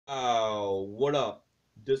Oh, what up?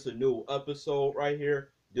 This a new episode right here.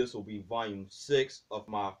 This will be volume 6 of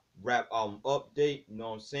my rap album update. You know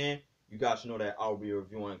what I'm saying? You guys should know that I'll be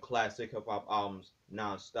reviewing classic hip hop albums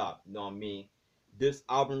non-stop. You know what I mean? This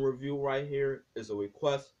album review right here is a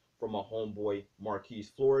request from my homeboy Marquise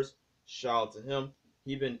Flores. Shout out to him.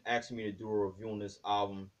 He been asking me to do a review on this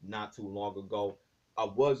album not too long ago. I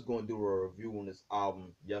was going to do a review on this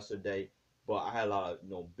album yesterday, but I had a lot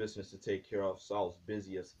of business to take care of, so I was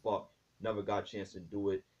busy as fuck. Never got a chance to do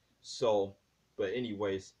it. So, but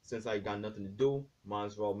anyways, since I got nothing to do, might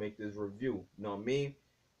as well make this review. You know what I mean?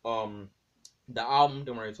 Um, the album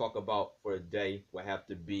that I'm going to talk about for the day would have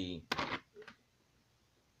to be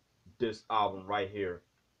this album right here,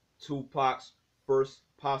 Tupac's first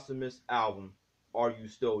posthumous album, "Are You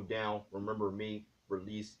Still Down? Remember Me,"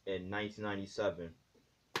 released in 1997.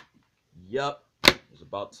 Yep, it's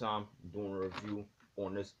about time I'm doing a review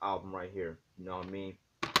on this album right here. You know what I mean?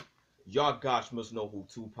 Y'all gosh must know who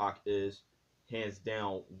Tupac is. Hands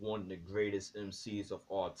down, one of the greatest MCs of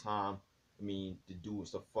all time. I mean, the dude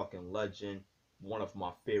is a fucking legend. One of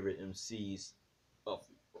my favorite MCs of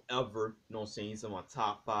ever. You know what I'm saying? He's in my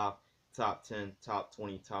top 5, top 10, top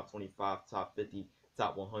 20, top 25, top 50,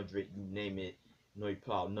 top 100, you name it. You know, he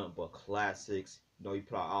put out nothing but classics. You know, he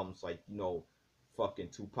put out albums like, fucking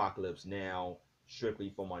Tupacalypse Now, Strictly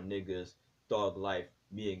for My Niggas, Thug Life,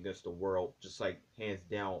 Me Against the World. Just like hands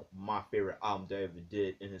down my favorite album that I ever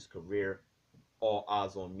did in his career. All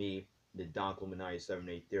Eyes on Me, the Don Illuminati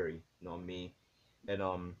 78 Theory. You know what I mean?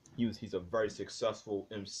 And he's a very successful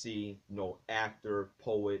MC, actor,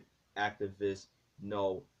 poet, activist.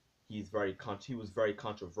 He was very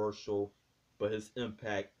controversial, but his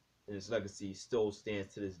impact and his legacy still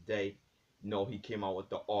stands to this day. He came out with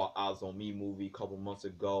the All Eyes on Me movie a couple months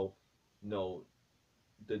ago. You know,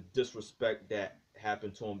 the disrespect that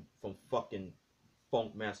happened to him from fucking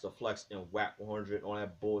Funk Master Flex and Whack 100, all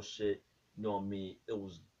that bullshit. You know what I mean? It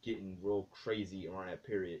was getting real crazy around that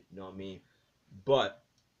period. You know what I mean? But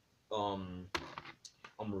um,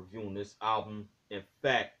 I'm reviewing this album. In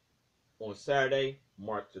fact, on Saturday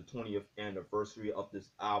marked the 20th anniversary of this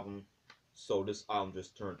album. So this album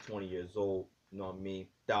just turned 20 years old. You know what I mean?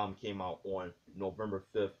 The album came out on November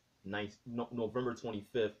 5th, November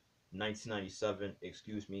 25th, 1997.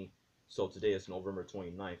 Excuse me. So today is November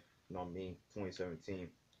 29th. You know what I mean? 2017.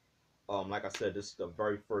 Like I said, this is the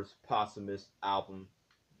very first posthumous album,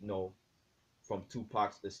 you know, from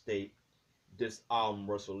Tupac's estate. This album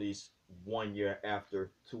was released 1 year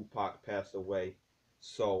after Tupac passed away.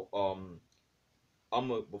 So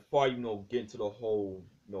before get into the whole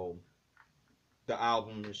the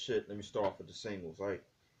album and shit. Let me start off with the singles. Right,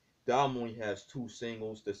 the album only has 2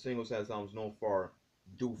 singles. The singles as albums known for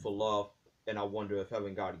 "Do for Love" and "I Wonder If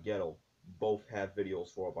Heaven Got a Ghetto." Both have videos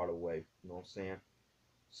for it, by the way. You know what I'm saying?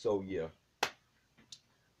 So yeah,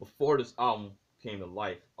 before this album came to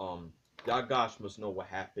life, y'all guys must know what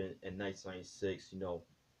happened in 1996.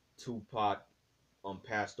 Tupac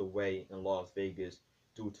passed away in Las Vegas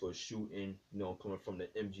due to a shooting. Coming from the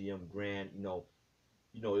MGM Grand.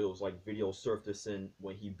 It was like video surfacing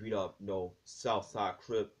when he beat up, Southside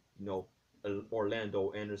Crip,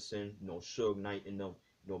 Orlando Anderson, Suge Knight and them,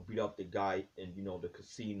 beat up the guy in, the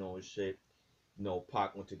casino and shit.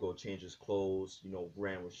 Pac went to go change his clothes,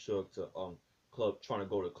 ran with Suge to trying to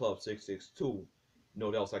go to Club 662.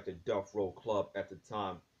 That was like the Death Row Club at the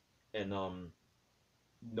time. And you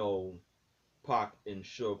know, Pac and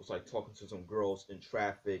Suge was like talking to some girls in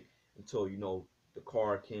traffic until, the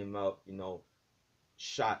car came up,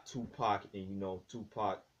 shot Tupac, and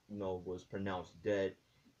Tupac was pronounced dead.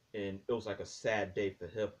 And it was like a sad day for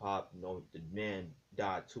hip hop. The man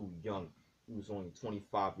died too young. He was only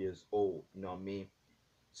 25 years old. You know what I mean?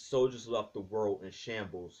 Soldiers left the world in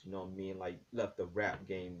shambles. You know what I mean? Like left the rap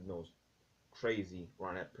game. Crazy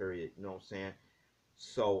around that period. You know what I'm saying?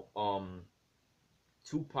 So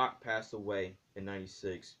Tupac passed away in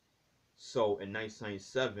 '96. So in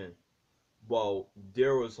 1997, well,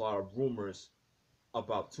 there was a lot of rumors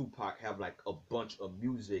about Tupac have like a bunch of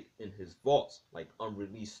music in his vaults, like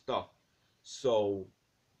unreleased stuff. So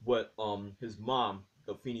what his mom,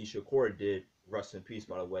 Afeni Shakur, did, rest in peace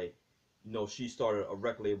by the way, she started a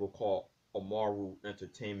record label called Amaru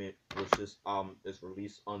Entertainment, which this album is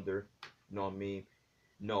released under. You know what I mean?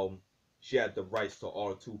 No, she had the rights to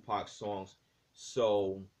all of Tupac songs.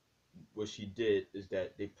 So what she did is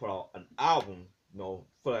that they put out an album,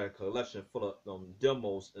 for like a collection full of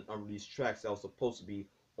demos and unreleased tracks that was supposed to be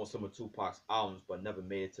on some of Tupac's albums, but never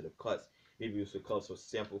made it to the cuts. Maybe it was because of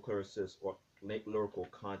sample clearances or lyrical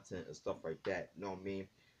content and stuff like that. You know what I mean?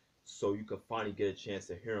 So you can finally get a chance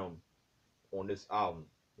to hear him on this album.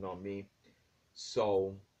 You know what I mean?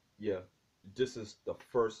 So yeah, this is the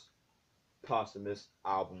first posthumous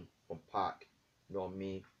album from Pac. You know what I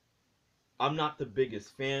mean? I'm not the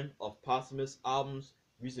biggest fan of posthumous albums.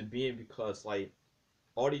 Reason being because like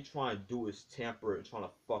all they trying to do is tamper and trying to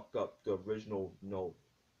fuck up the original,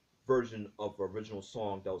 version of original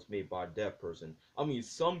song that was made by that person. I mean,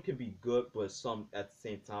 some can be good, but some at the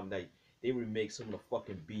same time they remake some of the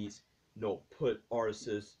fucking beats, put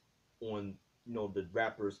artists on, the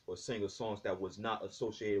rappers or singer songs that was not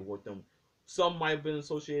associated with them. Some might have been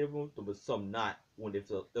associated with them, but some not when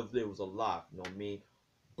if they was alive. You know what I mean?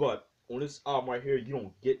 But on this album right here, you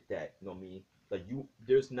don't get that. You know what I mean? Like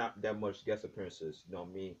there's not that much guest appearances. You know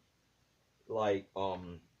what I mean? Like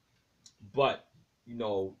but you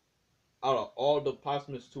know, out of all the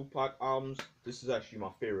posthumous Tupac albums, this is actually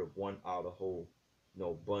my favorite one out of the whole,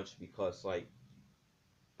 bunch because like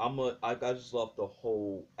I just love the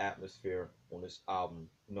whole atmosphere on this album.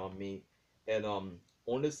 You know what I mean? And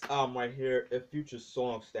on this album right here, it features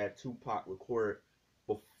songs that Tupac recorded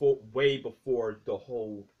way before the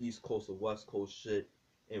whole East Coast and West Coast shit,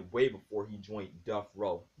 and way before he joined Death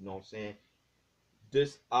Row. You know what I'm saying?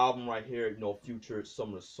 This album right here, featured some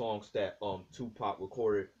of the songs that Tupac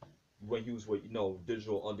recorded when he was with,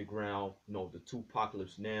 Digital Underground, the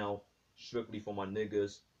Tupacalypse Now, Strictly for My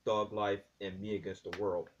Niggas, Thug Life, and Me Against the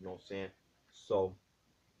World. You know what I'm saying? So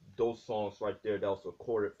those songs right there that was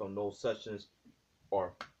recorded from those sessions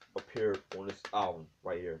are appeared on this album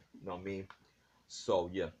right here. You know what I mean? So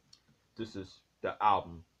yeah, this is the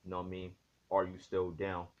album. You know what I mean? Are You Still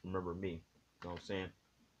Down? Remember Me. You know what I'm saying?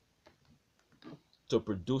 The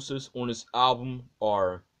producers on this album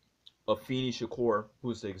are Afeni Shakur,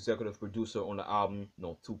 who's the executive producer on the album,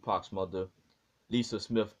 Tupac's mother, Lisa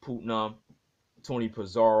Smith Putnam, Tony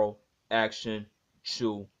Pizarro, Action,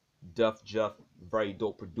 Chew, Def Jeff, very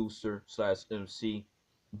dope producer slash MC,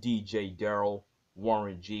 DJ Daryl,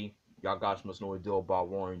 Warren G. Y'all guys must know what deal about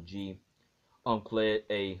Warren G. Uncled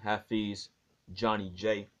A. Hafiz, Johnny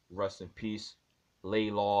J. Rest in peace.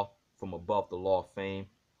 Laylaw from Above the Law fame.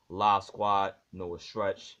 La Squad, Noah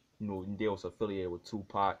Stretch, they was affiliated with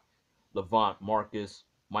Tupac. Levant Marcus,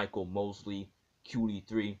 Michael Mosley,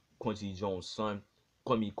 QD3, Quincy Jones' son,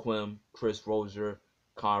 Quimmy Quim, Chris Rozier,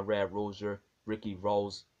 Conrad Rozier, Ricky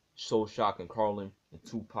Rose, Show Shock and Carlin, and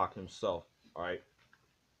Tupac himself. Alright.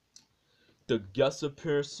 The guest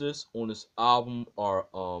appearances on this album are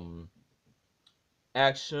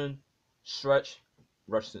Action, Stretch,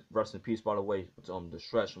 rest in peace by the way, the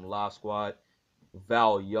Stretch from Live Squad,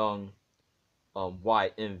 Val Young,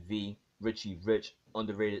 YMV, Richie Rich,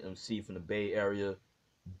 underrated MC from the Bay Area,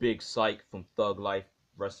 Big Psych from Thug Life,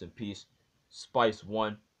 rest in peace, Spice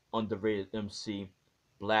One, underrated MC,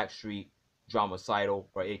 Blackstreet, Dramacidal,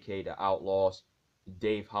 or aka The Outlaws,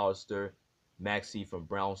 Dave Hollister, Maxie from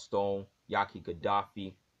Brownstone, Yaki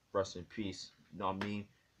Gaddafi, rest in peace. You know what I mean?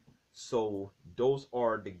 So those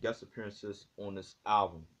are the guest appearances on this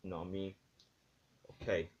album. You know what I mean?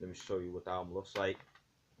 Okay, let me show you what the album looks like.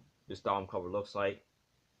 This album cover looks like.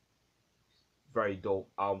 Very dope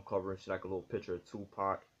album cover. It's like a little picture of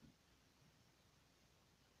Tupac.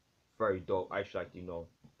 Very dope. I actually like,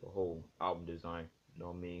 the whole album design. You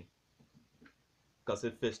know what I mean? Because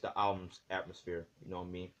it fits the album's atmosphere. You know what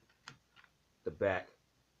I mean? The back.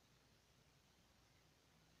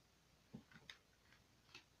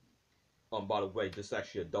 By the way, this is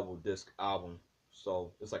actually a double disc album.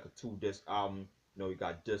 So it's like a 2-disc album. You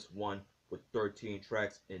got disc 1 with 13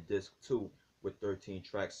 tracks and disc 2 with 13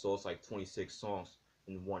 tracks. So it's like 26 songs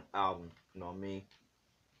in one album. You know what I mean?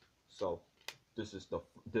 So this is the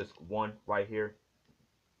disc 1 right here.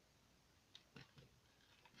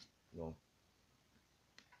 You know.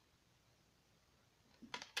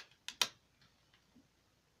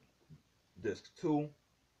 Disc 2.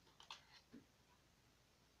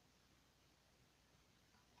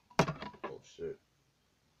 Oh shit.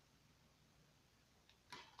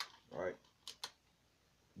 Alright.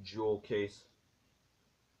 Jewel case.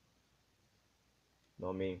 You know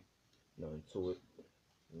what I mean? Nothing to it.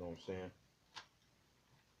 You know what I'm saying?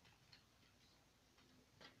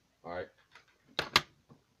 Alright.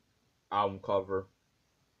 Album cover.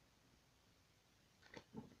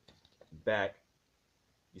 Back.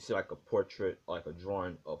 You see like a portrait, like a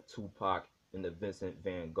drawing of Tupac in the Vincent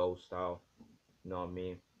Van Gogh style. You know what I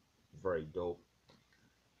mean? Very dope.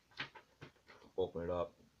 Open it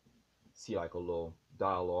up. See like a little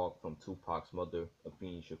dialogue from Tupac's mother,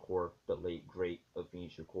 Afeni Shakur, the late great Afeni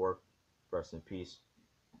Shakur. Rest in peace.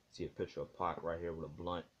 See a picture of Pac right here with a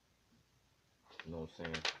blunt. You know what I'm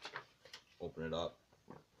saying? Open it up.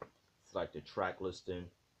 It's like the track listing.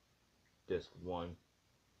 Disc 1.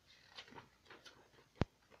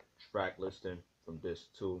 Track listing. from this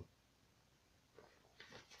too.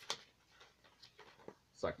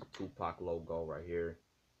 It's like the Tupac logo right here.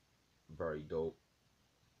 Very dope.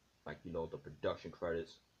 Like, you know, the production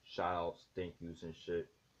credits, shout outs, thank yous and shit.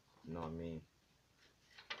 You know what I mean?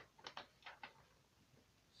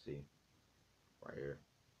 See, right here.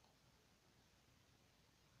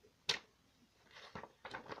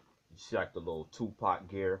 You see like the little Tupac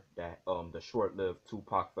gear, that the short-lived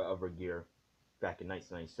Tupac Forever gear back in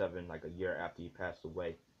 1997, like a year after he passed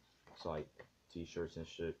away. It's like t-shirts and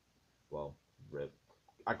shit. Well, rip.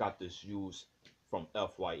 I got this used from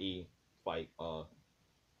FYE, like I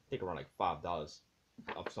think around like $5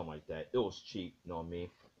 or something like that. It was cheap, you know what I mean?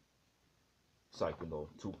 It's like, you know,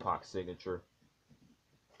 Tupac signature.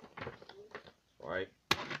 Alright.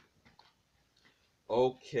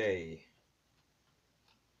 Okay.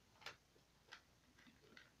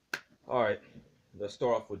 Alright. Let's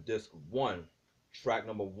start off with disc one. Track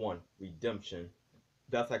number one, Redemption.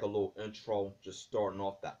 That's like a little intro, just starting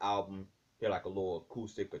off the album. Hear like a little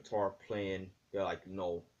acoustic guitar playing. Hear like, you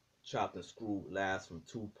know, chopped and screwed laughs from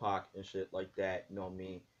Tupac and shit like that. You know what I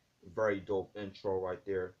mean? Very dope intro right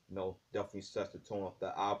there. You know, definitely sets the tone of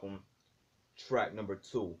the album. Track number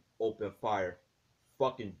two, Open Fire.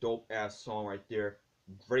 Fucking dope ass song right there.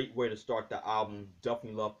 Great way to start the album.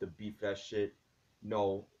 Definitely love the beat for that shit. You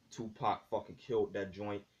know, Tupac fucking killed that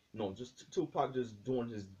joint. You know, just Tupac just doing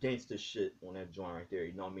his gangster shit on that joint right there.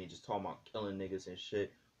 You know what I mean? Just talking about killing niggas and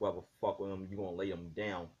shit. Whoever fuck with him, you gonna lay them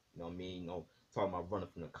down. You know what I mean? You know, talking about running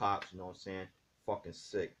from the cops. You know what I'm saying? Fucking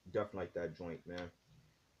sick. Definitely like that joint,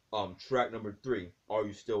 man. Track number three, Are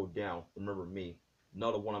You Still Down? Remember Me.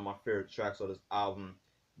 Another one of my favorite tracks of this album.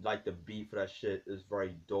 Like the beat for that shit is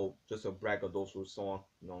very dope. Just a braggadocio song,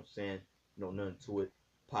 you know what I'm saying? You know, nothing to it.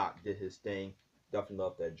 Pac did his thing. Definitely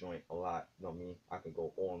love that joint a lot. You know what I mean? I can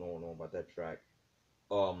go on and on and on about that track.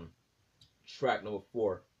 Um, Track number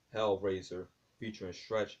four, Hellraiser, featuring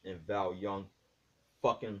Stretch and Val Young.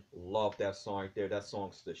 Fucking love that song right there. That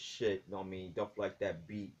song's the shit. You know what I mean? Definitely like that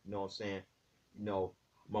beat. You know what I'm saying? You know,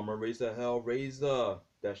 Mama Razor, Hellraiser.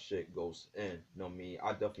 That shit goes in. You know what I mean?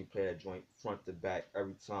 I definitely play that joint front to back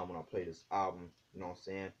every time when I play this album. You know what I'm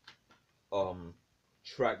saying? Um,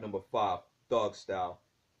 Track number five, Thug Style.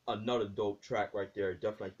 Another dope track right there.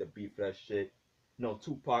 Definitely like the beat for that shit. You know,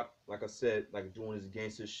 Tupac, like I said, like doing his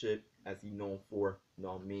gangster shit as he known for. You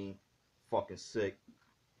know what I mean? Fucking sick.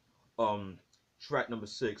 Um, Track number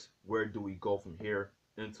six, Where Do We Go From Here?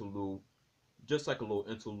 Interlude. Just like a little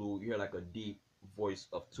interlude, you hear like a deep voice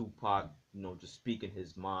of Tupac, you know, just speaking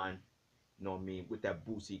his mind, you know what I mean, with that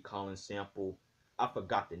Bootsy Collins sample. I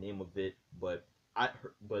forgot the name of it, but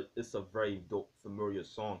it's a very dope, familiar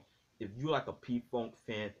song. If you like a P-Funk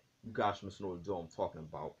fan, you guys must know what I'm talking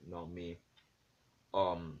about, you know what I mean?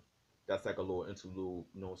 Um, that's like a little interlude,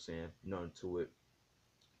 you know what I'm saying? Nothing to it.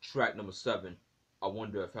 Track number seven, I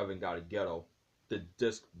Wonder If Heaven Got a Ghetto, the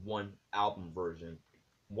disc one album version.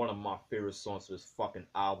 One of my favorite songs to this fucking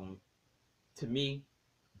album. To me,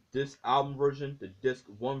 this album version, the disc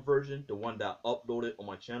one version, the one that I uploaded on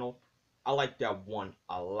my channel, I like that one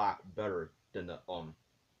a lot better than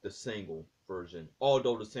the single version.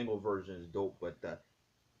 Although the single version is dope, but the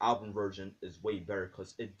album version is way better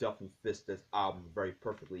because it definitely fits this album very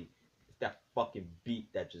perfectly. It's that fucking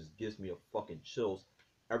beat that just gives me a fucking chills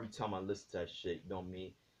every time I listen to that shit. You know what I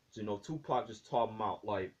mean? So, you know, Tupac just talking about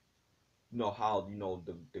like, you know how, you know,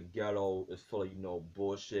 the ghetto is full of, you know,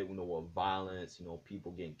 bullshit, you know, with violence, you know,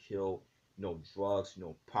 people getting killed, you know, drugs, you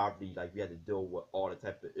know, poverty. Like, we had to deal with all the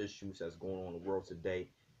type of issues that's going on in the world today.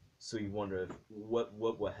 So you wonder if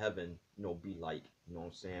what would heaven, you know, be like? You know what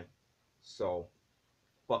I'm saying? So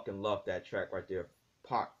fucking love that track right there.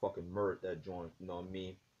 Pac fucking murdered that joint. You know what I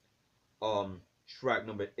mean? Track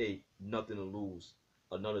number eight, Nothing to Lose.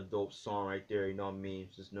 Another dope song right there. You know what I mean?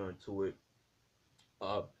 Just nothing to it.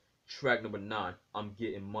 Uh, Track number nine, I'm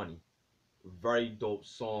Getting Money. Very dope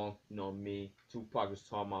song. You know what I mean? Tupac is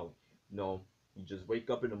talking about, you know, you just wake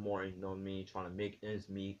up in the morning. You know what I mean? Trying to make ends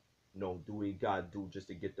meet. You know, do what you gotta do just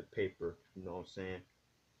to get the paper. You know what I'm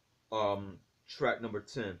saying? Track number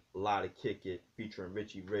 10, Lie to Kick It, featuring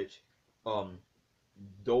Richie Rich. Um,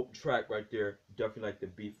 Dope track right there. Definitely like the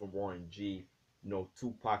beat from Warren G. You know,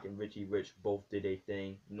 Tupac and Richie Rich both did a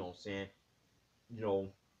thing. You know what I'm saying? You know,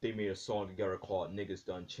 they made a song together called Niggas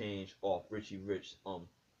Done Change off Richie Rich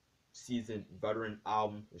seasoned veteran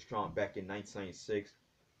album. It was drawn back in 1996.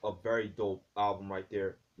 A very dope album right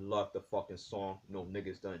there. Love the fucking song. You know,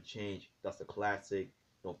 Niggas Done Change. That's a classic.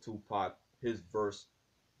 You know, Tupac, his verse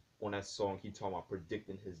on that song, he talking about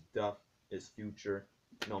predicting his death, his future.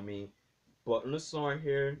 You know what I mean? But in this song right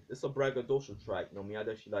here, it's a braggadocio track. You know what I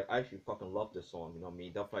mean? I actually fucking love this song. You know what I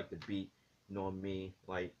mean? Definitely like the beat. You know what I mean?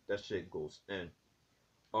 Like that shit goes in.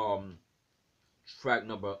 Um, track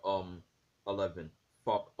number 11.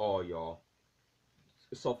 Fuck all y'all.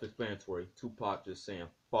 It's self-explanatory. Tupac just saying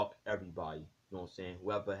fuck everybody. You know what I'm saying?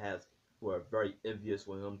 Whoever has who are very envious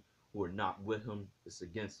with him, who are not with him, it's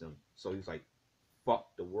against him. So he's like, fuck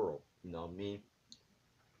the world. You know what I mean?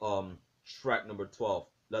 Um, track number 12.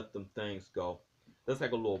 Let them things go. That's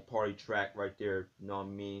like a little party track right there. You know what I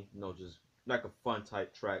mean? You know, just like a fun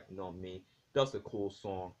type track. You know what I mean? That's a cool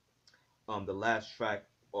song. The last track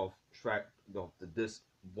of track, the this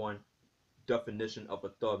one, definition of a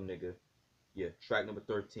thug nigga. Yeah, track number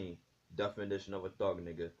 13, definition of a thug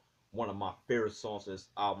nigga. One of my favorite songs in this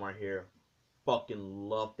album right here. Fucking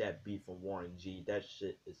love that beat from Warren G. That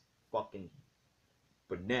shit is fucking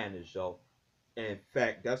bananas, yo. And in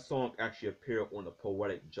fact, that song actually appeared on the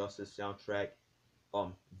Poetic Justice soundtrack.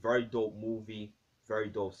 Very dope movie, very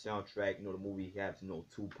dope soundtrack. You know, the movie has,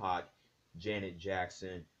 Tupac, Janet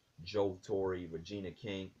Jackson, Joe Torre, Regina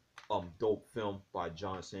King. Dope film by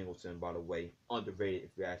John Singleton, by the way. Underrated,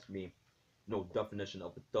 if you ask me. No definition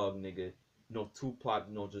of a thug nigga. Tupac,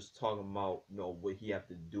 just talking about, what he have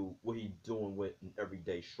to do, what he doing with an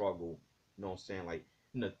everyday struggle. You know what I'm saying? Like,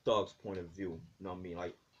 in the thug's point of view. You know what I mean?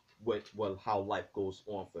 Like, how life goes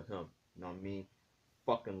on for him. You know what I mean?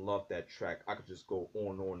 Fucking love that track. I could just go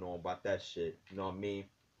on and on and on about that shit. You know what I mean?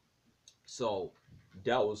 So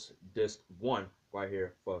that was disc one right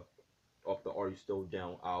here for off the Are You Still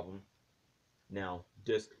Down album. Now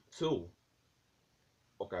disc two,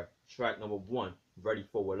 okay, track number one, Ready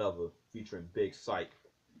for Whatever, featuring Big Psych.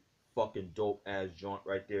 Fucking dope ass joint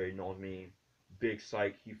right there, you know what I mean? Big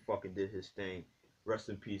Psych, he fucking did his thing. Rest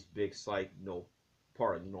in peace, Big Psych,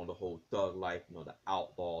 part of, the whole thug life, the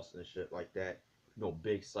outlaws and shit like that.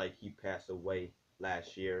 Big Psych, he passed away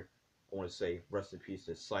last year. I want to say rest in peace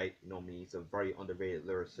to Psych, you know what I mean? He's a very underrated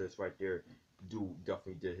lyricist right there. Dude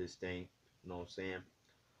definitely did his thing, you know what I'm saying?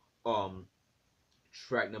 Um,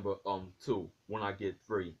 track number two, When I Get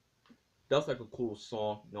Free. That's like a cool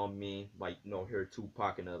song, you know what I mean? Like, hear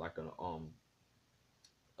Tupac in a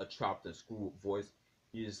chopped and screwed voice.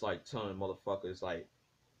 He's just like telling motherfuckers like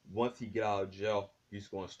once he get out of jail, he's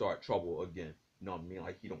gonna start trouble again. You know what I mean?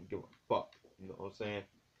 Like he don't give a fuck. You know what I'm saying?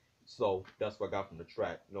 So that's what I got from the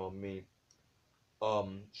track. You know what I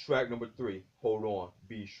mean? Track number three, Hold On,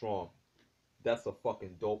 Be Strong. That's a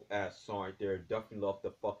fucking dope ass song right there. Definitely love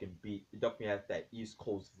the fucking beat. It definitely has that East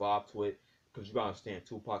Coast vibe to it. Cause you gotta understand,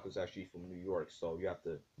 Tupac is actually from New York, so you have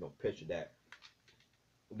to, picture that.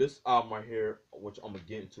 This album right here, which I'm gonna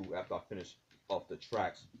get into after I finish off the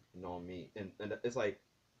tracks, you know what I mean? And it's like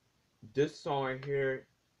this song right here,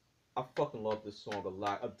 I fucking love this song a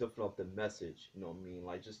lot. I definitely love the message, you know what I mean?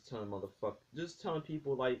 Like just telling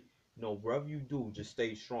people like, wherever you do, just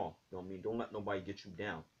stay strong. You know what I mean? Don't let nobody get you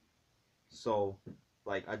down. So,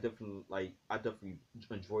 like, I definitely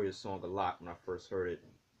enjoy this song a lot when I first heard it.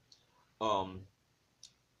 Um,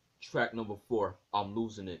 track number four, I'm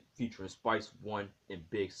Losing It, featuring Spice One and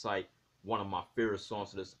Big Sight. One of my favorite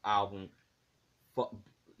songs of this album. Fuck,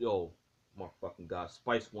 yo, my fucking god,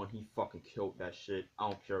 Spice One, he fucking killed that shit. I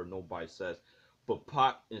don't care what nobody says. But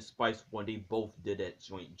Pac and Spice One, they both did that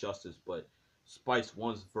joint justice. But Spice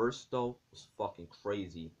One's verse though was fucking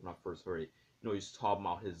crazy when I first heard it. He's talking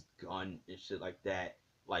about his gun and shit like that.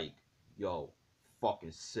 Like, yo,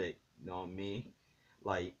 fucking sick. You know what I mean?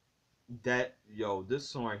 Like that, yo, this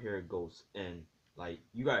song right here goes in. Like,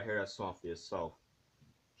 you gotta hear that song for yourself.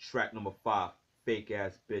 Track number five, Fake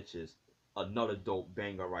Ass Bitches. Another dope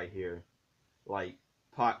banger right here. Like,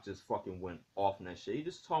 Pac just fucking went off on that shit. He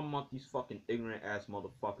just talking about these fucking ignorant ass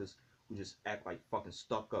motherfuckers who just act like fucking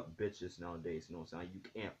stuck up bitches nowadays. You know what I'm saying? Like,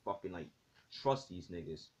 you can't fucking like trust these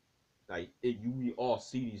niggas. Like, we all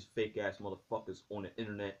see these fake ass motherfuckers on the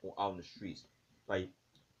internet or out in the streets. Like,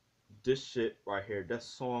 this shit right here, that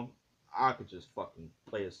song, I could just fucking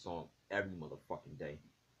play a song every motherfucking day.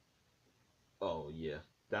 Oh yeah,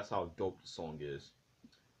 that's how dope the song is.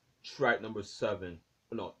 Track number seven,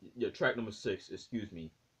 no, yeah, track number six, excuse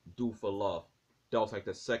me, Do for Love. That was like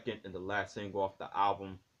the second and the last single off the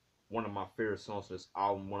album. One of my favorite songs of this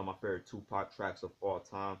album, one of my favorite Tupac tracks of all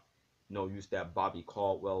time. Use that Bobby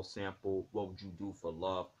Caldwell sample, What Would You Do for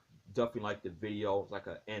Love. Definitely like the video. It's like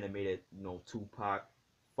an animated, Tupac.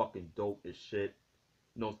 Fucking dope as shit.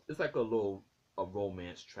 It's like a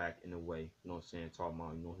romance track in a way. You know what I'm saying? Talking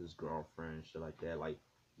about, his girlfriend and shit like that. Like,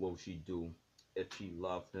 what would she do if she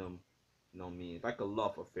loved him? You know what I mean? Like a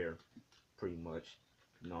love affair, pretty much.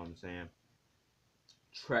 You know what I'm saying?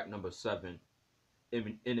 Track number seven,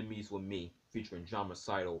 Enemies with Me, featuring John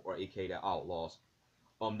Recital, or aka the Outlaws.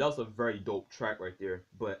 That was a very dope track right there.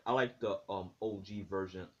 But I like the OG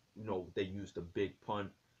version they used the big pun,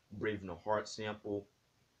 Brave in the Heart sample.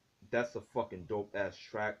 That's a fucking dope ass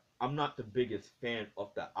track. I'm not the biggest fan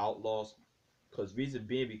of the Outlaws, cause reason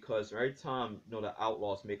being because every time the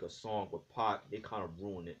Outlaws make a song with Pac, they kind of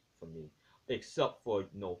ruin it for me. Except for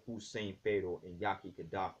Hussein Fatal and Yaki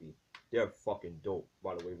Gaddafi, they're fucking dope.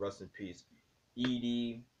 By the way, rest in peace,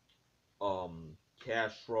 Edie,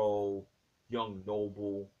 Castro, Young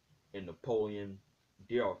Noble, and Napoleon.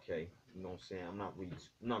 They're okay. You know what I'm saying?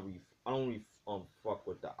 I don't really fuck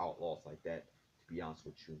with the Outlaws like that. To be honest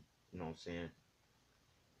with you, you know what I'm saying?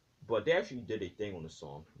 But they actually did a thing on the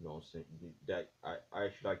song. You know what I'm saying? That I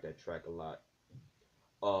actually like that track a lot.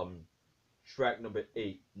 Um, Track number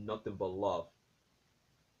 8, Nothing But Love.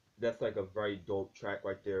 That's like a very dope track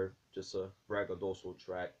right there. Just a braggadocio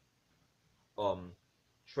track. Um,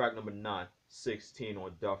 Track number 9, 16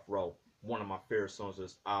 on Death Row. One of my favorite songs of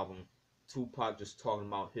this album. Tupac just talking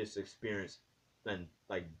about his experience and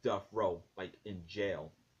like Death Row, like in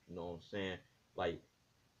jail. You know what I'm saying? Like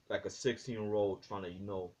like a 16-year-old trying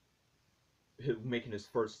to making his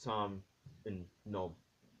first time in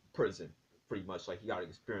prison, pretty much. Like he got to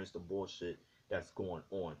experience the bullshit that's going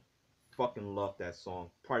on. Fucking love that song.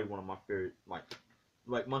 Probably one of my favorite,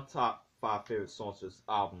 like my top 5 favorite songs to this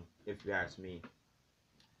album, if you ask me.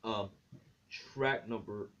 Um, track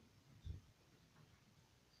number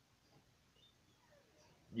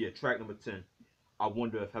track number 10. I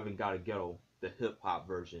Wonder If Heaven Got a Ghetto, the hip hop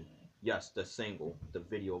version. Yes, the single, the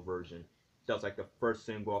video version. That's like the first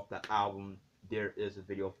single off the album. There is a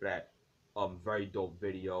video for that. Very dope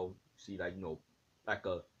video. See, like like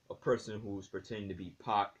a person who's pretending to be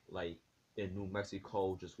Pac, like in New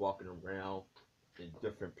Mexico, just walking around in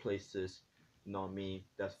different places. You know what I mean?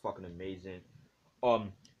 That's fucking amazing.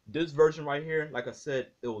 Um, this version right here, like I said,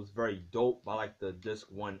 it was very dope. I like the disc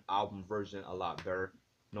one album version a lot better.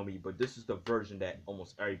 You know me, but this is the version that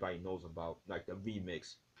almost everybody knows about, like the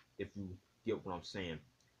remix. If you get what I'm saying,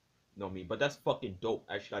 you know me. But that's fucking dope.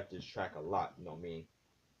 I actually like this track a lot. You know me.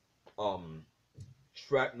 Um,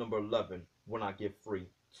 Track number 11, When I Get Free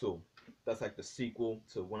 2. That's like the sequel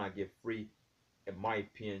to When I Get Free. In my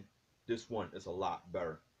opinion, this one is a lot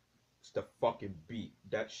better. It's the fucking beat.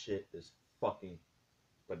 That shit is fucking.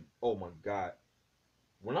 But oh my god,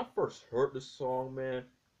 when I first heard this song, man,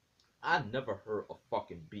 I never heard a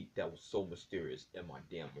fucking beat that was so mysterious in my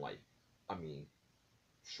damn life. I mean,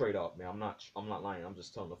 straight up, man. I'm not lying. I'm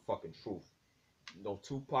just telling the fucking truth.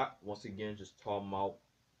 Tupac once again just talking about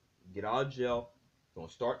get out of jail, gonna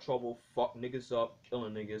start trouble, fuck niggas up,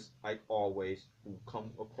 killing niggas like always who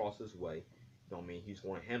come across his way. You know what I mean? He's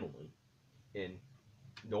gonna handle them, and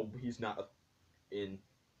no, he's not. And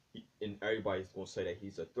everybody's gonna say that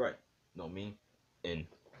he's a threat. You know what I mean? And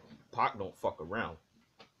Pac don't fuck around.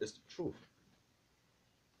 It's the truth.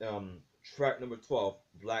 Track number 12,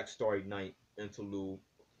 Black Starry Night interlude.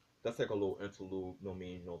 That's like a little interlude. You know what I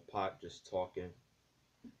mean? Pac just talking.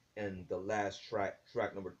 And the last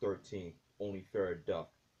track number 13, Only Fair Duck.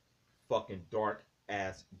 Fucking dark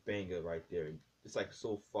ass banger right there. It's like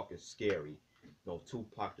so fucking scary.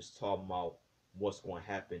 Tupac just talking about what's going to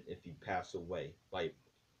happen if he pass away. Like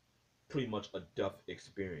pretty much a death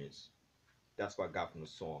experience. That's what I got from the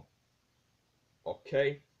song.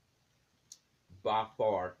 Okay, by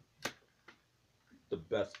far the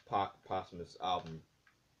best posthumous album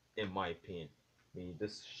in my opinion. I mean,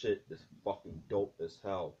 this shit is fucking dope as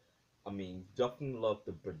hell. I mean, definitely love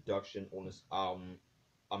the production on this album.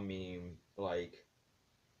 I mean, like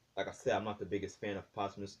I said, I'm not the biggest fan of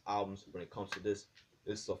posthumous albums. When it comes to this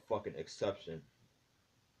is a fucking exception.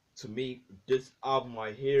 To me, this album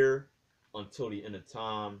right here, Until the End of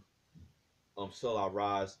Time, Still I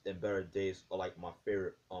Rise, and Better Days are like my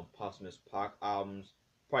favorite posthumous Pac albums.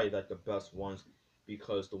 Probably like the best ones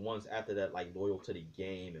because the ones after that, like Loyal to the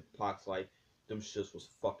Game and Pac's Life, them shits was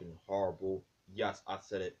fucking horrible. Yes, I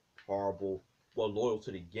said it, horrible. Well, Loyal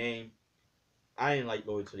to the Game, I didn't like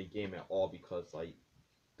Loyal to the Game at all because like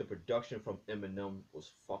the production from Eminem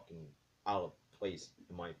was fucking out of place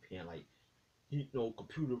in my opinion. Like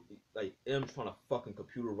computer, like M trying to fucking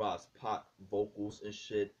computerize Pac vocals and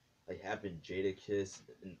shit, like having Jada Kiss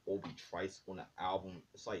and Obi Trice on the album.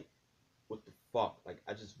 It's like, what the fuck? Like,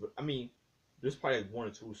 I mean, there's probably like 1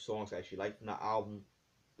 or 2 songs I actually like from the album,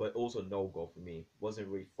 but it was a no go for me. Wasn't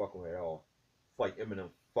really fucking with it at all. Like Eminem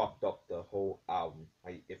fucked up the whole album.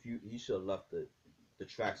 Like, he should have left the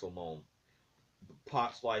tracks alone.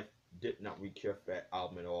 Pac's Life did not really care for that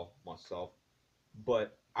album at all myself.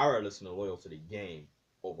 But I rather listen to Loyal to the Game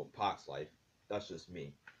over Pac's Life. That's just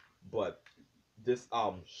me. But this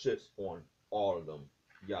album shits on all of them.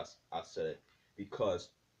 Yes, I said it. Because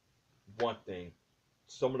one thing,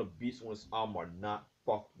 some of the beats on this album are not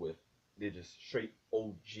fucked with. They're just straight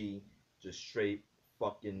OG, just straight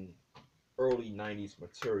fucking early '90s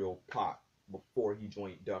material Pac before he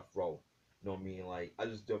joined Death Row. You know what I mean? Like, I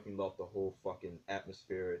just definitely love the whole fucking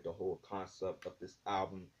atmosphere, the whole concept of this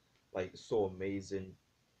album. Like, it's so amazing.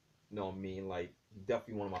 You know what I mean? Like,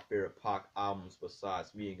 definitely one of my favorite Pac albums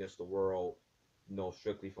besides Me Against the World. You know,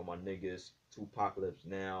 strictly for my niggas. Tupac Lives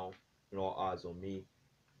Now. And All Eyes on Me.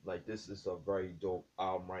 Like, this is a very dope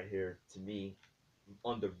album right here. To me,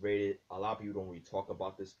 underrated. A lot of people don't really talk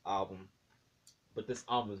about this album. But this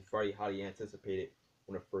album was very highly anticipated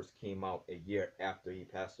when it first came out a year after he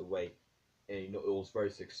passed away. And, you know, it was very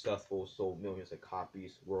successful, sold millions of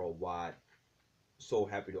copies worldwide. So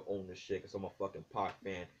happy to own this shit because I'm a fucking Pac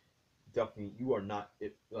fan. Definitely, you are not,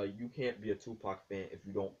 you can't be a Tupac fan if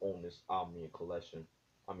you don't own this album in your collection.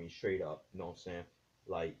 I mean, straight up, you know what I'm saying?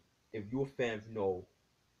 Like, if you're a fan of, you know,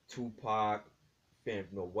 Tupac, fan of,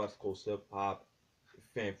 you know, West Coast hip hop,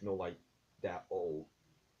 fan of, you know, like that old,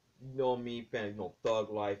 you know what I mean, fan of, you know,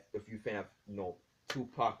 Thug Life, if you fan of, you know,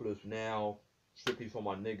 Tupac Lives Now, strictly for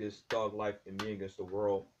my niggas, Thug Life, and Me Against the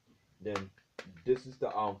World, then this is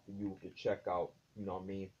the album for you to check out, you know what I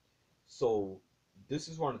mean? So, this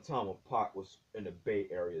is around the time when Pac was in the Bay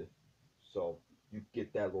Area, so you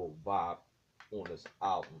get that little vibe on this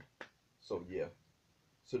album. So, yeah.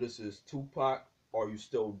 So, this is Tupac, Are You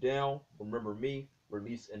Still Down? Remember Me,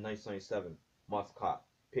 released in 1997. Must cop.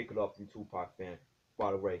 Pick it up, you Tupac fan.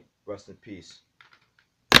 By the way, rest in peace.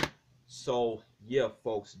 So, yeah,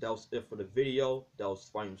 folks, that was it for the video. That was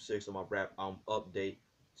Volume 6 of my rap album update.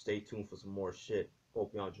 Stay tuned for some more shit.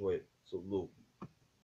 Hope y'all enjoy it. Salute.